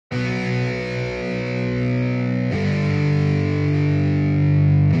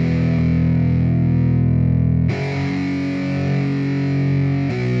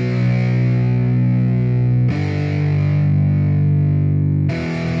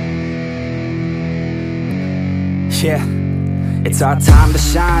Yeah, it's our time to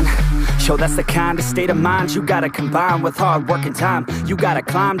shine. Yo, that's the kind of state of mind you gotta combine with hard work and time. You gotta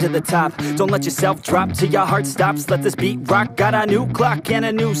climb to the top. Don't let yourself drop till your heart stops. Let this beat rock. Got a new clock and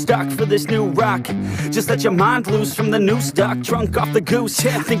a new stock for this new rock. Just let your mind loose from the new stock. Drunk off the goose,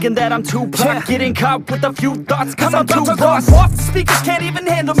 yeah. Thinking that I'm too pop. Getting caught with a few thoughts cause I'm too lost. Off, the speakers can't even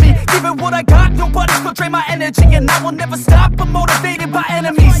handle me. Giving what I got, nobody's gonna drain my energy. And I will never stop, I'm motivated by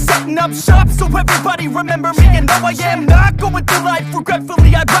enemies. Setting up shop so everybody remember me. And no, I am not going through life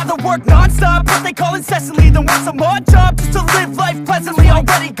regretfully. I'd rather work non-stop, what they call incessantly, than want some odd job just to live life pleasantly.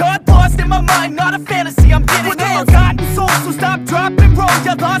 Already got lost in my mind, not a fantasy, I'm getting there. Forgotten soul, so stop, drop, and roll.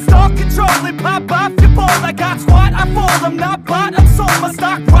 You lost all control and pop off your ball. I got squat, I fall, I'm not bought, I'm sold. My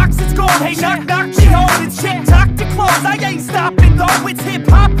stock rocks, it's gold. Hey, knock, knock, me home, it's shit, talk to close. I ain't stopping though, it's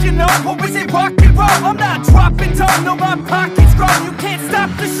hip-hop, you know. Or is it rock and roll? I'm not dropping down, no, my pocket's grown. You can't stop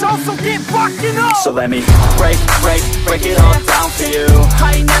the show, so get rockin' on. So let me break it all down for you.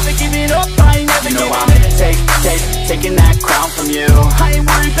 I ain't never giving up, I ain't never giving up. Taking that crown from you. I ain't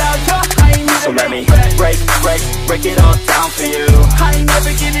worried about you, I ain't never. So let me break it all down for you. I ain't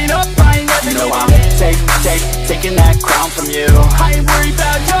never giving up, I ain't never giving up. Taking that crown from you. I ain't worried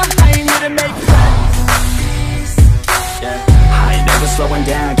about you, I ain't here to make friends. Yeah. I ain't never slowing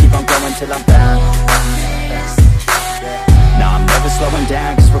down, keep on going till I'm down. No, I'm never slowing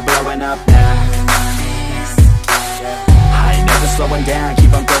down, cause we're blowing up now. I ain't never slowing down,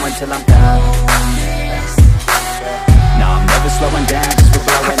 keep on going till I'm down. No, I'm never slowing down, cause we're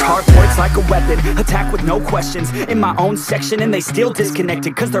blowing up. Hard points like a weapon, attack with no questions. In my own section and they still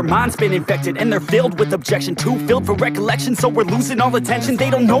disconnected, cause their mind's been infected and they're filled with objection. Too filled for recollection, so we're losing all attention.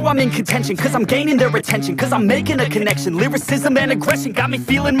 They don't know I'm in contention, cause I'm gaining their attention. Cause I'm making a connection, lyricism and aggression got me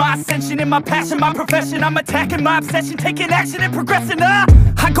feeling my ascension. In my passion, my profession, I'm attacking my obsession. Taking action and progressing,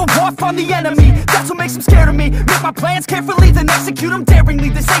 I go off on the enemy, that's what makes them scared of me. Make my plans carefully, then execute them daringly.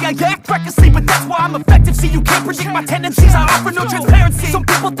 They say I act recklessly, but that's why I'm effective. See, you can't predict my tendencies, I offer no transparency. Some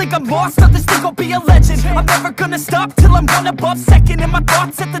people think I'm lost, others think I'll be a legend. I'm never gonna stop till I'm one above second. And my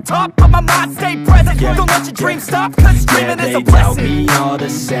thoughts at the top, but my mind stay present. Don't let your dreams stop, cause dreaming is a blessing. They tell me all the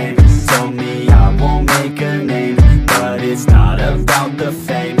same, told me I won't make a name. But it's not about the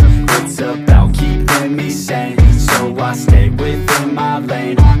fame, it's about keeping me sane. So I stay within my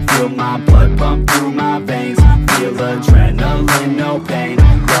lane, feel my blood pump through my veins. Feel adrenaline, no pain,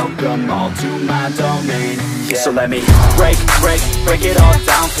 welcome all to my domain. Yeah. So let me break it all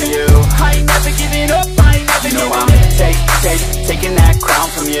down for you. I ain't never giving up, I ain't never giving up. Taking that crown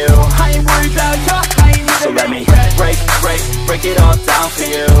from you. I ain't worried about you, I ain't never. So let me break it all down for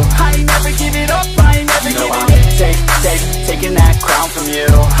you. I ain't never giving up, I ain't never giving up. Taking that crown from you.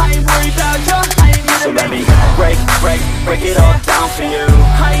 I ain't worried about you, I ain't never. So let me break it all down for you.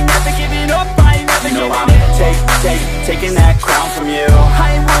 I ain't never giving up, I ain't never giving up. Taking that crown from you.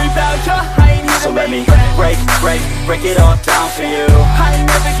 I ain't worried about you, I ain't never. So let me break it all down for you. I ain't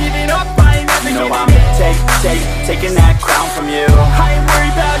never giving up, I ain't never giving up. Taking that crown from you. I ain't